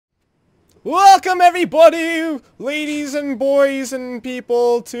Welcome everybody, ladies and boys and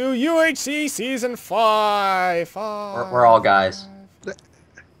people, to UHC Season 5. We're all guys.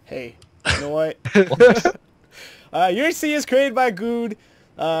 Hey, you know what? UHC is created by Good.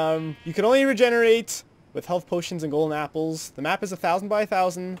 You can only regenerate with health potions and golden apples. The map is 1,000 by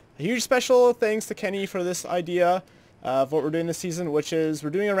 1,000. A huge special thanks to Kenny for this idea of what we're doing this season, which is we're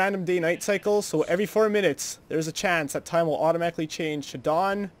doing a random day-night cycle. So every 4 minutes, there's a chance that time will automatically change to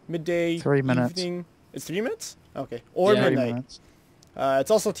dawn, midday, 3 minutes. evening. It's 3 minutes? Okay. Or midnight. It's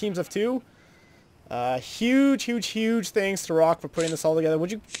also teams of 2. Huge thanks to Rock for putting this all together.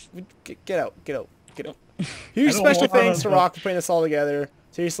 Would you get out. Huge special thanks to Rock for putting this all together.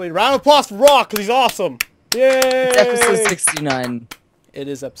 Seriously, round of applause for Rock because he's awesome. Yay! It's episode 69. It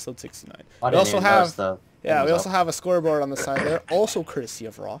is episode 69. We also have we also have a scoreboard on the side there, also courtesy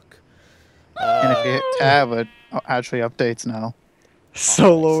of Rock. And if you hit tab, it actually updates now.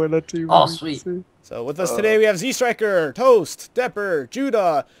 Solo in a team. Oh, sweet. So with us today we have Z Striker, Toast, Depper,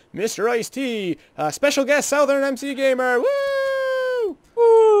 Judah, Mr. Ice-T, special guest Southern MC Gamer, woo!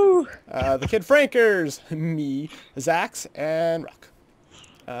 Woo! The Kid Frankers, me, Zax, and Rock.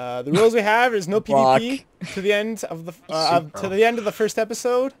 The rules we have is no PvP to the end of the first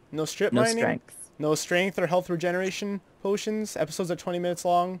episode. No strip mining. No strength or health regeneration potions. Episodes are 20 minutes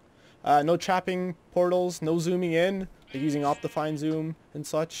long. No trapping portals. No zooming in, like using Optifine zoom and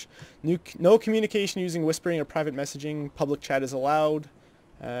such. No communication using whispering or private messaging. Public chat is allowed.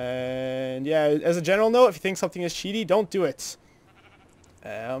 And yeah, as a general note, if you think something is cheaty, don't do it.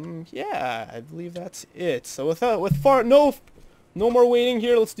 Yeah, I believe that's it. So no more waiting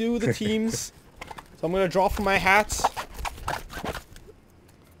here. Let's do the teams. So I'm gonna draw from my hats.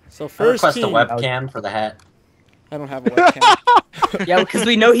 So first request team. a webcam for the hat. I don't have a webcam. Yeah, because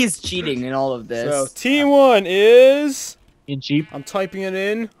we know he's cheating in all of this. So team 1 is. In Jeep. I'm typing it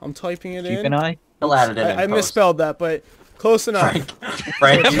in. Jeep and I. He'll add it in. I misspelled that, but close enough.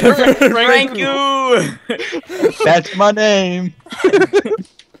 Frank. Frank you! That's my name.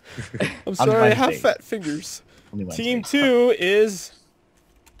 I'm sorry, I have fat fingers. Team 2 is.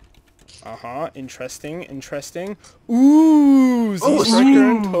 Interesting. Ooh,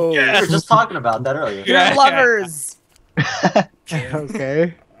 Z-Striker and Toast. We were just talking about that earlier. You're lovers!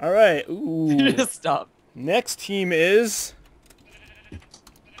 Okay. Alright, ooh. Just stop. Next team is.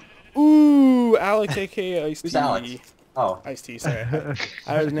 Ooh, Alex, aka Ice-T. Who's Alex? Oh. Ice-T, sorry. I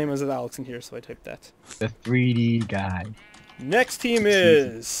had his name as Alex in here, so I typed that. The 3D guy. Next team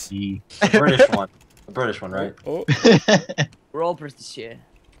is. The British one. The British one, right? Oh. We're all British here.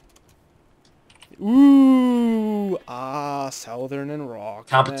 Ooh, Southern and Rock.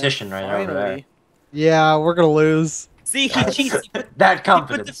 Competition right over there. Yeah, we're gonna lose. See, he cheats. That He put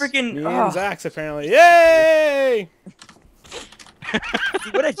confidence. the freaking. Me and Zax, apparently. Yay!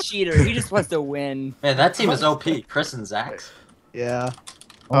 What a cheater. He just wants to win. Man, that team is OP. Chris and Zax. Yeah.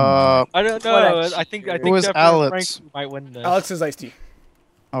 Uh, I don't What know. a I think Who is definitely Alex? Frank might win this. Alex is Ice-T.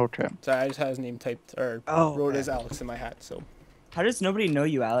 okay. Sorry, I just had his name typed, or wrote as Alex in my hat, so. How does nobody know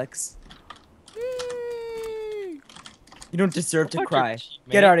you, Alex? Yay! You don't deserve to Fuck cry. your cheat,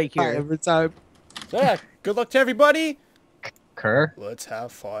 Get mate. out of here. Every time. So yeah, good luck to everybody. Kerr. Let's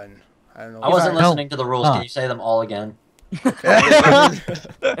have fun. I don't know. I wasn't No. listening to the rules. Can you say them all again?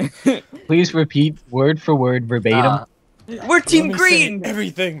 Please repeat word for word verbatim. We're Team Let me say Green!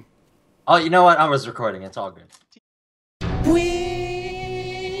 everything. Oh, you know what? I was recording. It's all good. We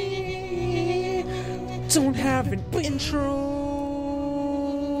don't have an intro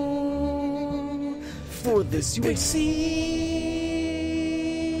for this UHC,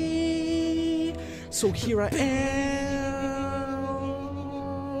 so here I am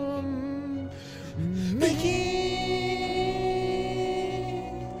making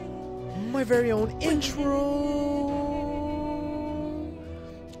my very own intro.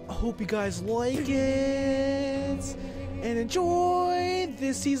 I hope you guys like it and enjoy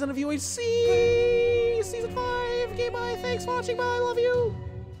this season of UHC Season 5. Okay, bye. Thanks for watching. Bye. I love you.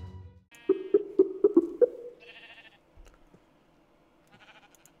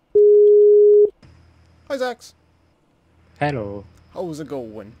 Hi, Zax. Hello. How's it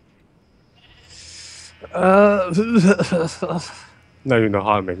going? Now you know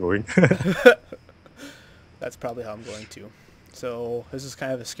how I'm going. That's probably how I'm going to. So this is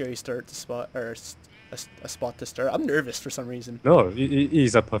kind of a scary start to spot, or a spot to start. I'm nervous for some reason. No, it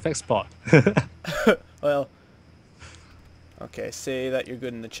is a perfect spot. Well, okay, say that you're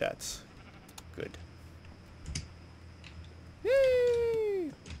good in the chats. Good.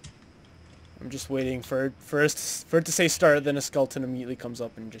 Yay! I'm just waiting for it to say start, then a skeleton immediately comes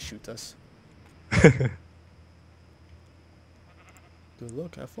up and just shoots us. Good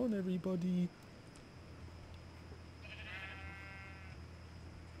luck, have fun, everybody.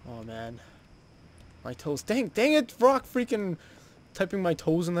 Oh man, my toes. Dang it, Rock! Freaking typing my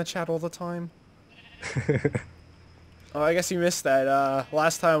toes in the chat all the time. Oh, I guess you missed that.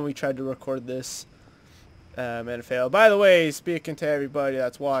 Last time we tried to record this, and it failed. By the way, speaking to everybody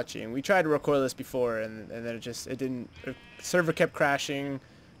that's watching, we tried to record this before, and then it didn't. The server kept crashing,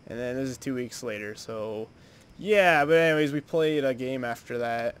 and then this is 2 weeks later. So, yeah. But anyways, we played a game after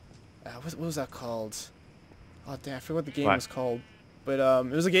that. What was that called? Oh damn, I forgot what the game was called. But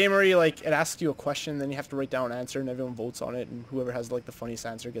it was a game where you, like, it asks you a question, then you have to write down an answer, and everyone votes on it, and whoever has like the funniest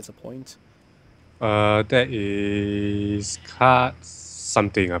answer gets a point. That is cards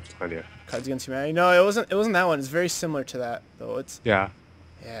something up here. Cards Against Humanity. No, it wasn't that one. It's very similar to that though. It's Yeah.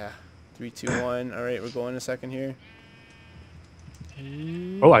 3, 2, 1. All right, we're going in a second here.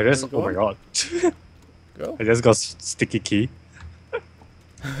 Oh, I just. Oh my god. Go. I just got sticky key.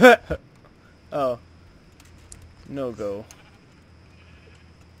 Oh. No go.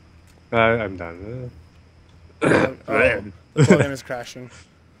 I'm done. Oh, the program is crashing.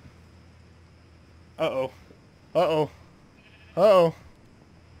 Uh-oh. Uh-oh. Uh-oh.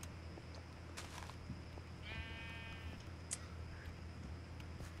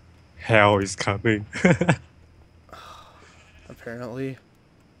 Hell is coming. Apparently.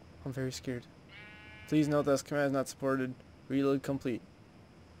 I'm very scared. Please note this command is not supported. Reload complete.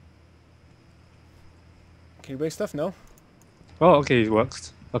 Can you break stuff? No? Oh, okay, it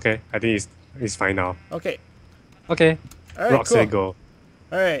works. Okay, I think it's fine now. Okay. Okay. Alright, Rock, cool. say go.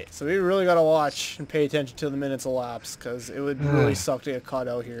 Alright, so we really gotta watch and pay attention to the minutes elapse, because it would really suck to get caught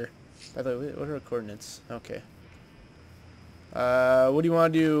out here. By the way, what are our coordinates? Okay. What do you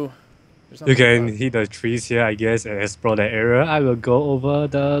want to do? You can hit the trees here, I guess, and explore the area. I will go over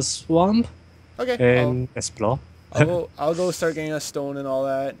the swamp Okay. and explore. I'll go start getting a stone and all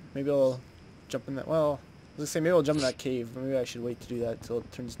that. Maybe I'll jump in that. Well, I was gonna say maybe I'll jump in that cave. Maybe I should wait to do that till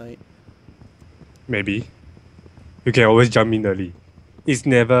it turns night. Maybe. You can always jump in early. It's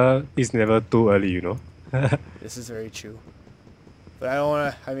never too early, you know. This is very true. But I don't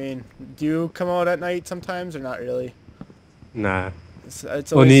wanna. I mean, do you come out at night sometimes or not really? Nah. It's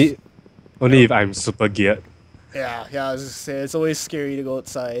always, Only if I'm super geared. Yeah. I was gonna say it's always scary to go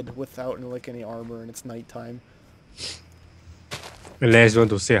outside without like any armor and it's nighttime. Unless you want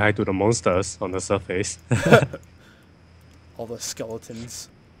to say hi to the monsters on the surface. All the skeletons.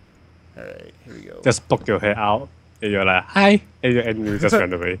 All right, here we go. Just poke your head out and you're like, hi! And you just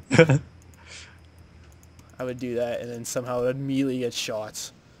run away. I would do that and then somehow immediately get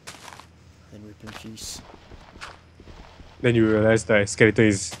shot. And rip in peace. Then you realize the skeleton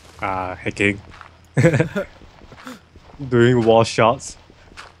is hacking. Doing wall shots.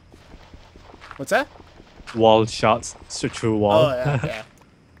 What's that? Wall shots. Straight through wall. Oh, yeah.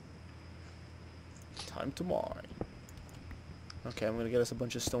 Time to mine. Okay, I'm gonna get us a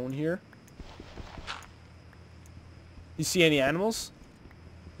bunch of stone here. You see any animals?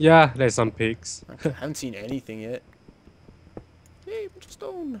 Yeah, there's some pigs. Okay, I haven't seen anything yet. Yay, bunch of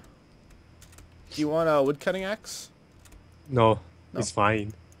stone. Do you want a wood cutting axe? No, No. it's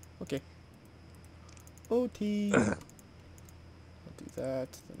fine. Okay. OT. I'll do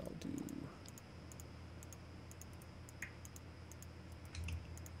that, then I'll do...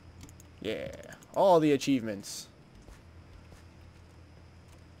 Yeah, all the achievements.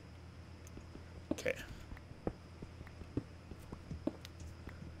 Okay.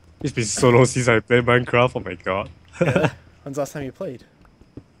 It's been so long since I played Minecraft, oh my god. When's the last time you played?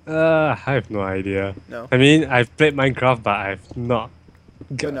 I have no idea. No. I mean, I've played Minecraft, but I've not,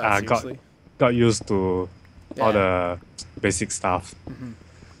 But not got seriously. got used to all Yeah. the basic stuff. Mhm.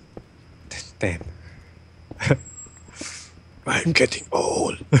 Damn. I'm getting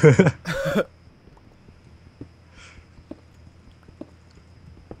old.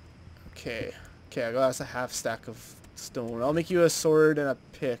 Okay. Okay, I got us a half stack of stone. I'll make you a sword and a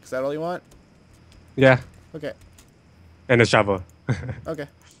pick. Is that all you want? Yeah, Okay. and a shovel. Okay.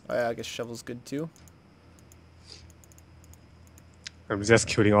 Oh, yeah, I guess shovel's good too. I'm just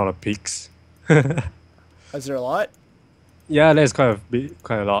killing all the pigs. Is there a lot? Yeah, there's quite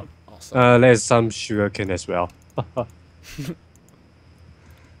a lot. Awesome. There's some sugar cane as well.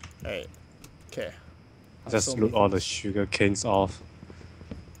 Alright. Okay. Just loot all the sugar canes off.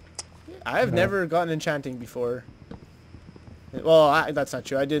 I've never gotten enchanting before. Well, that's not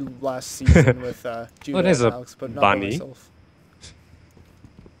true. I did last season with Judah there's and a Alex, but not by bunny. myself.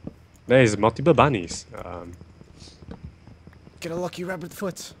 There is multiple bunnies. Get a lucky rabbit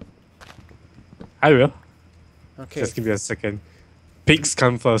foot. I will. Okay. Just give me a second. Pigs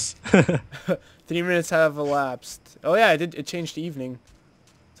come first. 3 minutes have elapsed. Oh yeah, it changed to evening.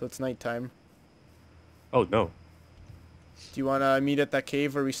 So it's nighttime. Oh no. Do you want to meet at that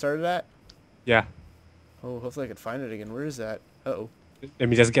cave where we started at? Yeah. Oh, hopefully I can find it again. Where is that? Uh-oh. Let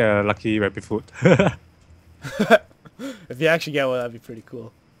me just get a lucky rabbit foot. If you actually get one, that'd be pretty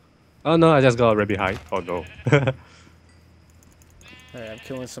cool. Oh no, I just got a rabbit hide. Oh no. Alright, I'm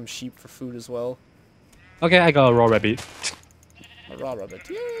killing some sheep for food as well. Okay, I got a raw rabbit. A raw rabbit.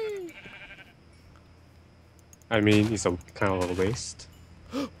 Yay! I mean, it's a kind of a waste.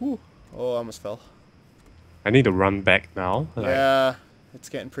 Ooh. Oh, I almost fell. I need to run back now. Yeah, it's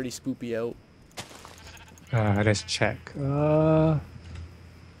getting pretty spoopy out. Let's check. I'm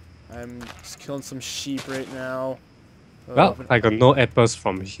just killing some sheep right now. Oh, Well, I got no apples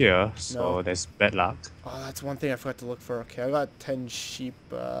from here, so No. that's bad luck. Oh, that's one thing I forgot to look for. Okay, I got 10 sheep.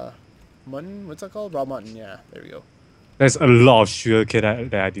 Mutton? What's that called? Raw mutton. Yeah, there we go. There's a lot of sugar cane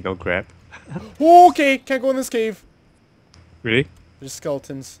that I did not grab. Oh, okay, can't go in this cave. Really? There's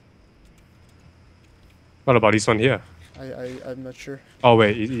skeletons. What about this one here? I'm not sure. Oh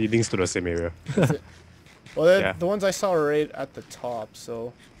wait, it links to the same area. Well, Yeah. the ones I saw were right at the top,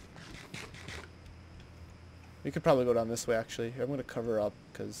 so we could probably go down this way. Actually, I'm gonna cover up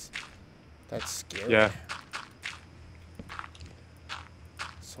because that's scary. Yeah.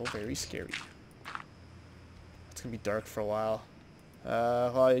 So very scary. It's gonna be dark for a while.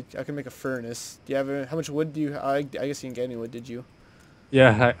 Well, I can make a furnace. Do you have how much wood do you? I guess you didn't get any wood, did you?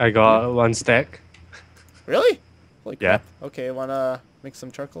 Yeah, I got one stack. Really? Holy Yeah. crap. Okay, wanna make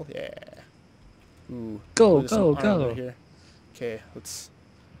some charcoal? Yeah. Ooh. Go, there's some go, iron go. over here. Okay, let's.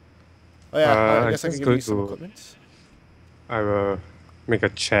 Oh yeah, I guess I just can give going you some to- equipment. I will make a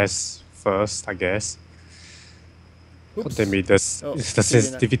chest first, I guess. Oops. What damn it, the Oh,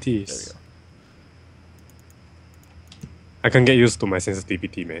 sensitivities. There we go. I can get used to my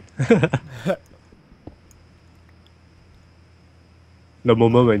sensitivity, man. The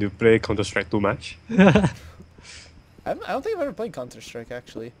moment when you play Counter-Strike too much. I don't think I've ever played Counter-Strike,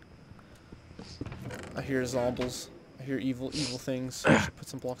 actually. I hear zombies. I hear evil things. I should put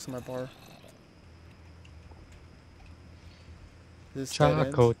some blocks on my bar. This dead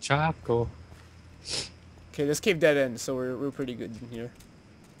end. Charcoal. Okay, this cave dead end, so we're pretty good in here.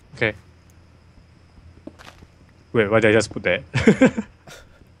 Okay. Wait, why did I just put that?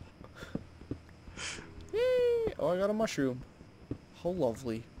 Yay! Oh, I got a mushroom. How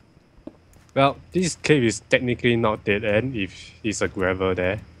lovely. Well, this cave is technically not dead end if it's a gravel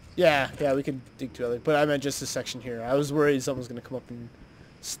there. Yeah, we could dig together. But I meant just this section here. I was worried someone was gonna come up and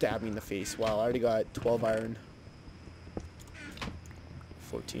stab me in the face. Wow, I already got 12 iron.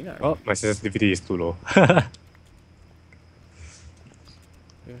 14 iron. Oh, my sensitivity is too low.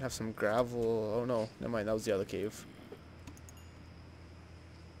 We even have some gravel. Oh no, never mind. That was the other cave.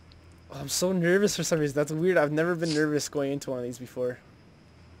 Oh, I'm so nervous for some reason. That's weird. I've never been nervous going into one of these before.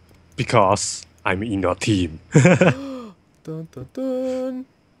 Because I'm in your team. Dun dun dun.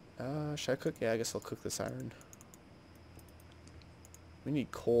 Should I cook? Yeah, I guess I'll cook this iron. We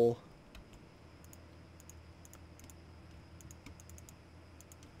need coal.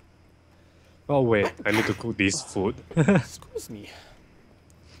 Oh wait, I need to cook this food. Excuse me.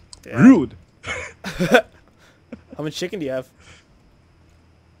 Yeah. Rude! How much chicken do you have?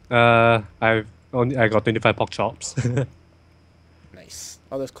 I got 25 pork chops. Nice.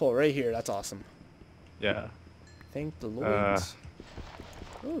 Oh, there's coal right here. That's awesome. Yeah. Thank the Lord.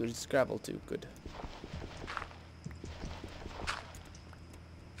 Oh, there's gravel too. Good.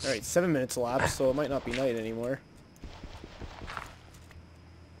 Alright, 7 minutes elapsed, so it might not be night anymore.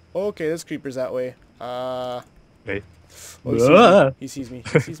 Okay, there's creepers that way. Wait. Oh, he sees me.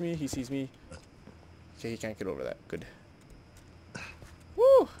 He sees me. He sees me. Okay, he can't get over that. Good.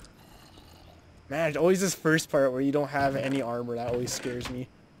 Woo! Man, always this first part where you don't have any armor, that always scares me.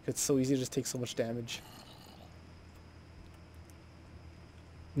 It's so easy to just take so much damage.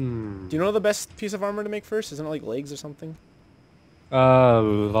 Hmm. Do you know the best piece of armor to make first? Isn't it like legs or something?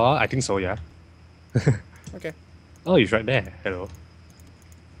 I think so, yeah. Okay. Oh, he's right there. Hello.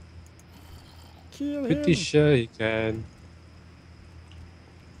 Kill him. Pretty sure he can.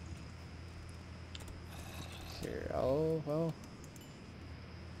 Here, well.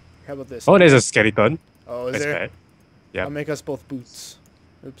 How about this? Oh, there's a skeleton. Oh, is That's there? bad. Yeah. I'll make us both boots.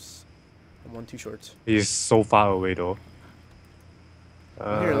 Oops. I'm one too short. He's so far away though.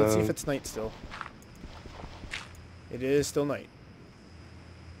 Here, let's see if it's night still. It is still night.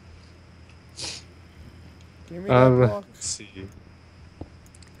 Give me that block. Let's see.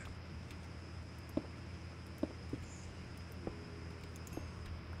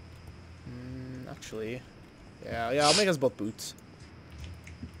 Actually, yeah, I'll make us both boots.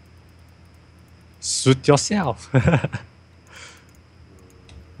 suit yourself.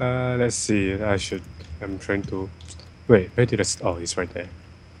 Let's see. I'm trying to. Wait, where did I? Oh, it's right there.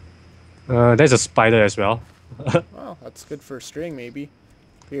 There's a spider as well. Well, that's good for a string, maybe.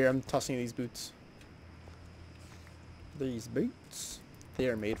 Here, I'm tossing you these boots. These boots, they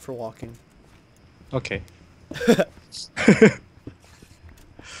are made for walking. Okay. I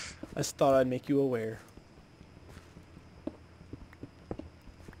just thought I'd make you aware.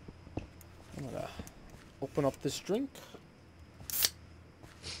 I'm gonna open up this drink.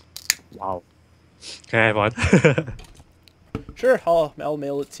 Wow. Can I have one? Sure, I'll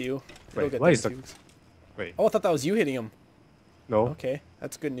mail it to you. Go Wait, get what them is the? too. Wait. Oh, I thought that was you hitting him. No. Okay,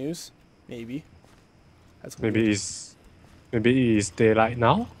 that's good news. Maybe. That's Maybe weird. it's daylight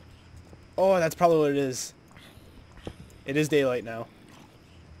now. Oh, that's probably what it is. It is daylight now.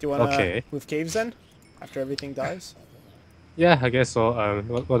 Do you want to move caves then? After everything dies? Yeah, I guess so.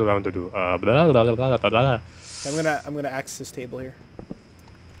 What do I want to do? Blah, blah, blah, blah, blah, blah. I'm gonna axe this table here.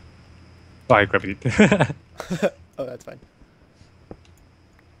 Oh, I grabbed it. Oh, that's fine.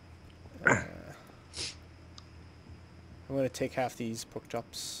 I'm gonna take half these pork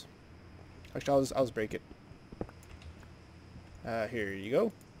chops. Actually, I'll just break it. Here you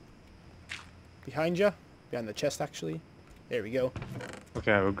go. Behind you, behind the chest, actually. There we go.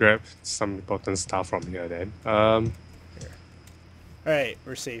 Okay, I will grab some important stuff from here then. Here. All right,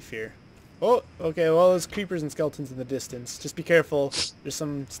 we're safe here. Oh, okay. Well, there's creepers and skeletons in the distance. Just be careful. There's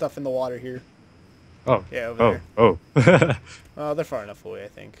some stuff in the water here. Oh. Yeah, over there. Oh. Oh, they're far enough away, I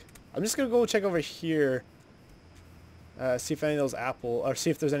think. I'm just gonna go check over here. See if any of those see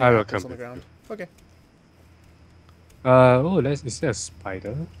if there's any apples on the ground. Okay. Oh, is there a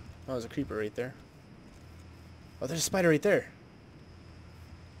spider? Oh, there's a creeper right there. Oh, there's a spider right there.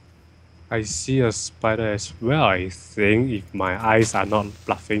 I see a spider as well, I think, if my eyes are not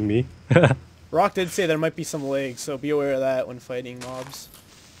bluffing me. Rock did say there might be some legs, so be aware of that when fighting mobs.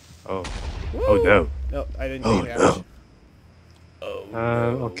 Oh. Woo! Oh no. No, I didn't take damage. Oh, no.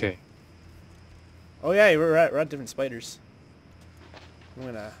 Okay. Oh yeah, we're at different spiders. I'm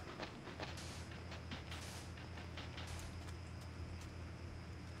gonna...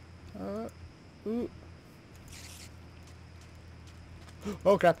 ooh.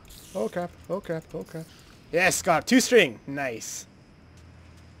 Oh crap. Oh crap. Oh crap. Oh crap. Yes, got 2 string. Nice.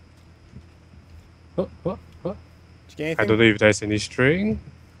 What? Did you get anything? I don't know if there's any string.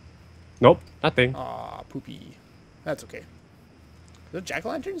 Nope, nothing. Aw, poopy. That's okay. Are there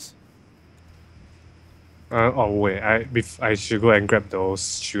jack-o'-lanterns? Oh wait, I should go and grab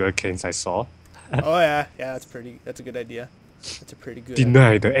those sugar canes I saw. Oh yeah, that's a good idea. That's a pretty good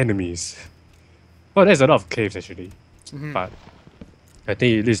Deny the enemies. Oh, there's a lot of caves actually, but I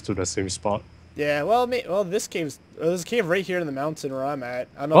think it leads to the same spot. Yeah, well, this cave's... there's a cave right here in the mountain where I'm at.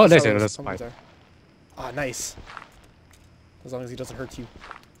 I don't know Oh, if there's some of another those pumpkins spider. are. Ah, nice. As long as he doesn't hurt you.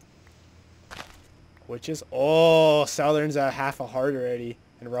 Which is... Oh, Southern's at half a heart already.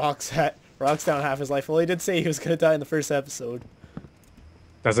 And Rock's down half his life. Well, he did say he was going to die in the first episode.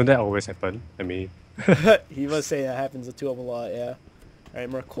 Doesn't that always happen? I mean... He was saying that happens to him a lot, yeah. Alright,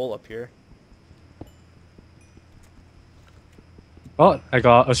 more coal up here. Oh, I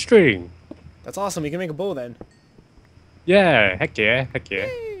got a string. That's awesome. You can make a bow then. Yeah, heck yeah.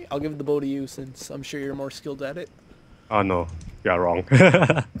 Hey, I'll give the bow to you since I'm sure you're more skilled at it. Oh no, you are wrong.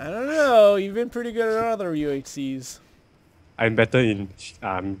 I don't know. You've been pretty good at other UHCs. I'm better in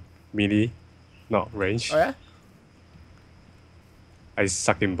melee, not range. Oh yeah? I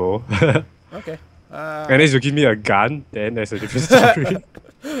suck in bow. Okay. Unless you give me a gun, then there's a different story.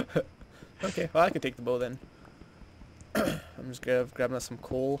 Okay, well I could take the bow then. I'm just grabbing us some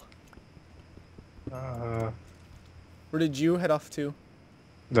coal. Where did you head off to?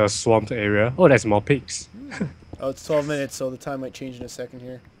 The swamped area. Oh, there's more pigs. Oh, it's 12 minutes, so the time might change in a second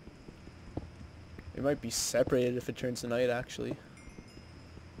here. It might be separated if it turns to night, actually.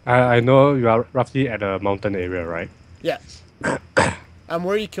 I know you are roughly at a mountain area, right? Yeah. I'm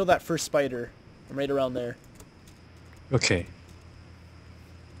where you killed that first spider. I'm right around there. Okay.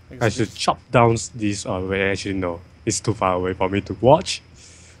 I should chop down these. Oh, wait, actually, no. It's too far away for me to watch.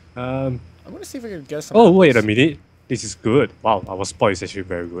 I'm gonna see if I can guess. Oh, wait a minute. This is good. Wow, our spot is actually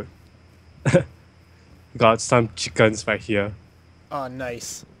very good. Got some chickens right here. Oh,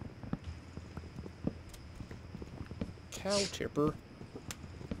 nice. Cow tipper.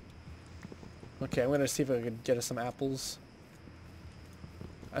 Okay, I'm gonna see if I can get us some apples.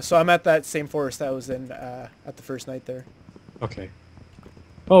 So I'm at that same forest I was in at the first night there. Okay.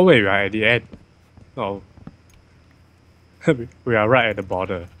 Oh, wait, we are at the end. Oh. We are right at the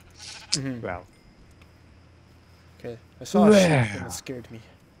border. Wow. Okay, I saw a sheep and it scared me.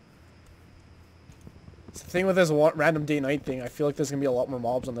 It's the thing with this random day-night thing. I feel like there's gonna be a lot more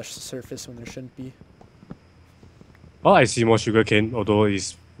mobs on the surface when there shouldn't be. Oh, I see more sugarcane, although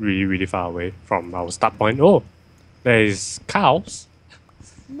it's really, really far away from our start point. Oh, there is cows.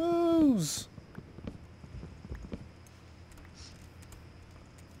 Moose.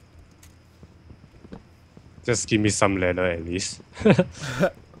 Just give me some leather at least.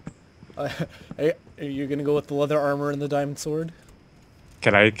 Are you gonna go with the leather armor and the diamond sword?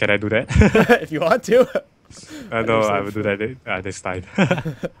 Can I do that? If you want to. No, I will do that this time.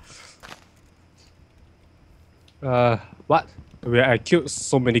 What? I killed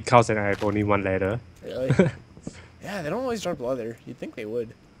so many cows and I have only one leather. Really? Yeah, they don't always drop leather. You'd think they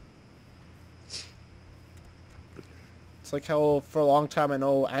would. It's like how for a long time I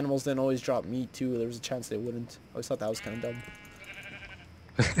know animals didn't always drop meat too. There was a chance they wouldn't. I always thought that was kind of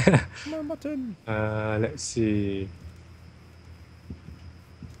dumb. Come on, mutton. Let's see.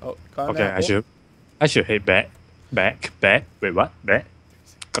 Oh, got an Okay, apple. I should head back. Wait, what? Back?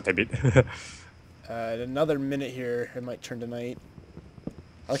 God damn it. Another minute here, it might turn to night.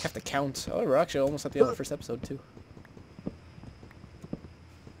 I like have to count. Oh, we're actually almost at the end of the first episode too.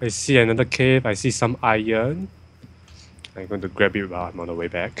 I see another cave. I see some iron. I'm going to grab it while I'm on the way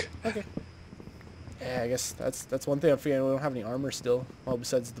back. Okay. Yeah, I guess that's one thing I'm forgetting. We don't have any armor still. Well,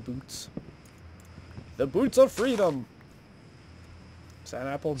 besides the boots. The boots of freedom. Is that an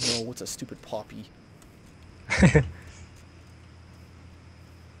apple? No, it's a stupid poppy.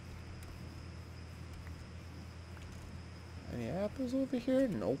 Any apples over here?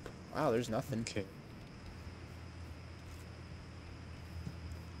 Nope. Wow, there's nothing. Okay.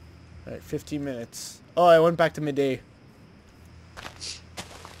 Alright, 15 minutes. Oh, I went back to midday.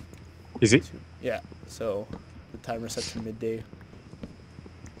 Is it? Yeah, so the timer set to midday.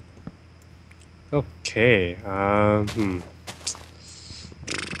 Okay.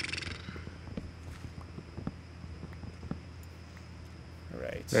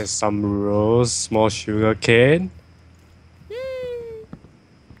 Alright. There's some rose, small sugar cane. Yay!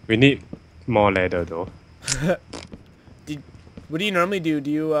 We need more leather though. What do you normally do?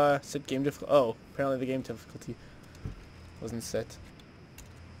 Do you set game difficulty? Oh, apparently the game difficulty wasn't set.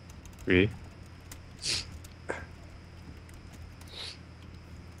 Really?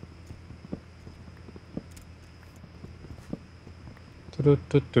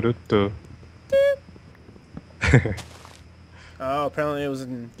 Oh, apparently it was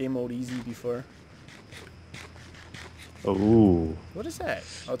in game mode easy before. Oh. What is that?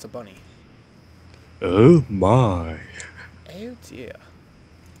 Oh, it's a bunny. Oh my. Oh dear.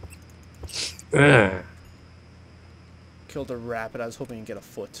 Uh, Killed a rabbit. I was hoping to get a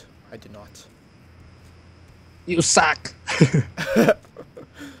foot. I did not. you suck.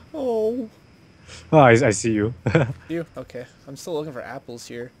 Oh. Oh, I see you. You? Okay. I'm still looking for apples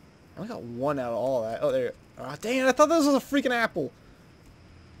here. I only got one out of all that. Oh, there. Oh, dang it. I thought this was a freaking apple.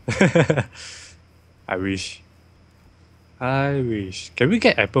 I wish. Can we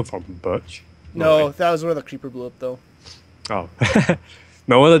get apple from birch? No, right? that was where the creeper blew up, though. Oh.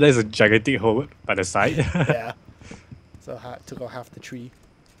 No wonder there's a gigantic hole by the side. Yeah. So took out half the tree.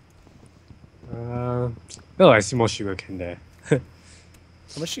 Oh, I see more sugar cane there. How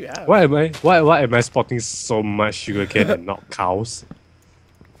much do you have? Why am I spotting so much sugar cane and not cows?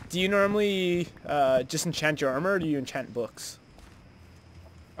 Do you normally just enchant your armor, or do you enchant books?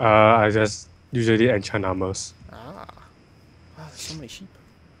 I just usually enchant armors. Ah. Wow, there's so many sheep.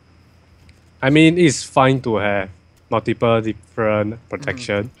 I mean, it's fine to have multiple different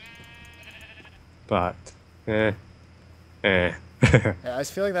protection, but Yeah, I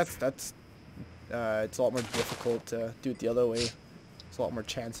just feel like that's it's a lot more difficult to do it the other way. There's a lot more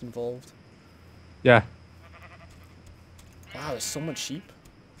chance involved. yeah. Wow, there's so much sheep.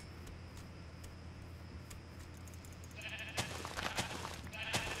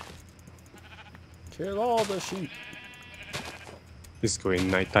 Kill all the sheep. It's going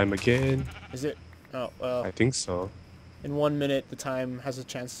nighttime again. Is it? Oh, well, I think so. in 1 minute the time has a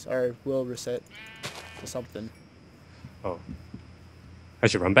chance, or will reset to something. Oh, I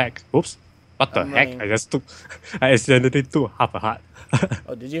should run back. Oops! What the I'm heck? running. I accidentally took half a heart.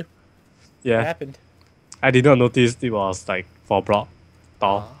 Oh, did you? What Yeah, happened? I did not notice it was like 4 block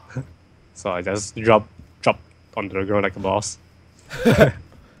tall, so I just dropped onto the ground like a boss.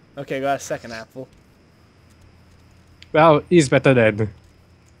 Okay, got a second apple. Well, it's better than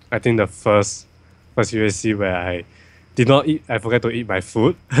I think the first UHC where I did not eat. I forgot to eat my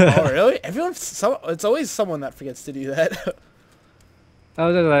food. Oh, really? It's always someone that forgets to do that. I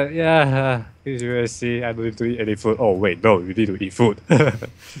was just like, yeah, it's UHC. I don't need to eat any food. Oh wait, no, you need to eat food.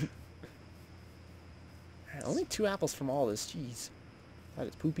 Only 2 apples from all this. Jeez, that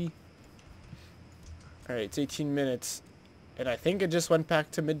is poopy. Alright, it's 18 minutes. And I think it just went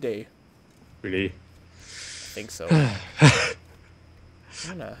back to midday. Really? I think so.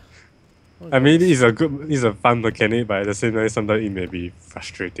 I mean, it's a fun mechanic, but at the same time, sometimes it may be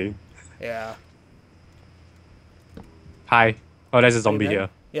frustrating. Yeah. Hi. Oh, there's a zombie man. here.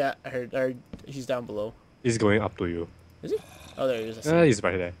 Yeah, I heard he's down below. He's going up to you. Is he? Oh, there he is. I see him. He's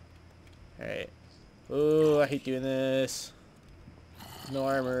right there. Alright. Oh, I hate doing this. No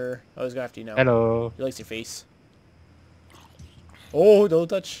armor. Oh, he's gonna have to now. Hello. He likes your face. Oh, don't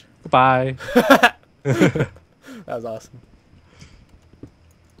touch. Goodbye. That was awesome.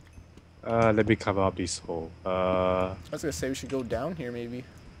 Let me cover up this hole. I was gonna say we should go down here, maybe.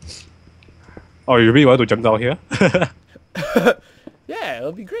 Oh, you really want to jump down here? Yeah,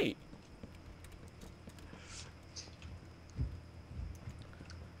 it'll be great.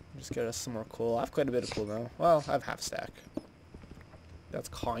 Just get us some more coal. I have quite a bit of coal now. Well, I have half a stack. That's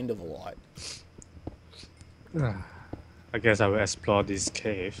kind of a lot. I guess I will explore this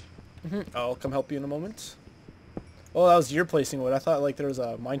cave. I'll come help you in a moment. Oh, that was your placing wood. I thought like there was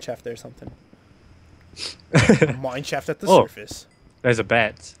a mine shaft there or something. A mine shaft at the surface. There's a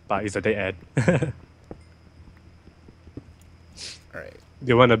bat, but it's a dead end. Alright. Do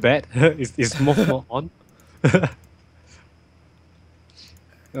you want a bat? It's more on.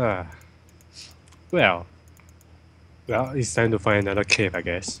 Well, it's time to find another cave, I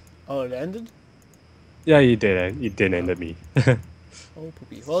guess. Oh, it ended? Yeah, it did. It didn't end me. Oh,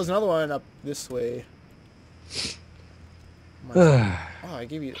 poopy. Well, there's another one up this way. Oh, I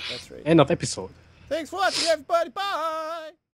gave you... That's right. End of episode. Thanks for watching, everybody. Bye!